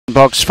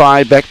Box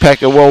 5,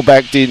 Backpacker well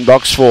backed in.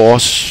 Box 4,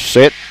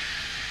 set.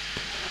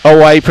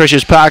 Away,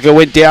 Precious Parker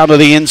went down to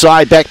the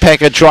inside.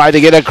 Backpacker tried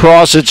to get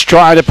across. It's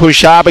trying to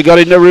push hard, but got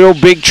into real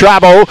big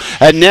trouble.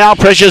 And now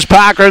Precious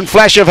Parker and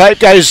Flash of Hope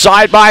goes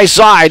side by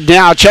side.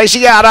 Now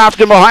chasing out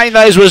after behind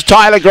those was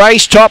Tyler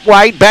Grace, top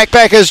weight.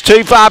 Backpacker's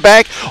too far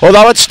back,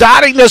 although it's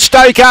starting to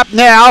stoke up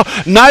now.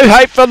 No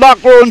hope for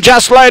Lockwell and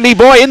Just Lonely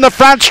Boy in the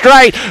front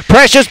straight.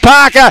 Precious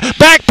Parker,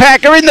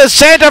 Backpacker in the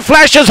centre.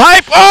 Flash of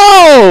Hope.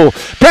 Oh!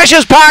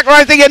 Precious Parker,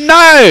 I think it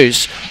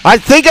knows.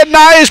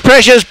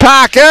 Precious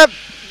Parker.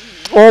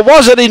 Or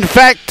was it, in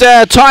fact,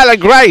 Tyler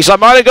Grace? I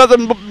might have got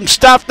them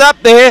stuffed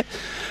up there,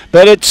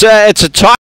 but it's a tight.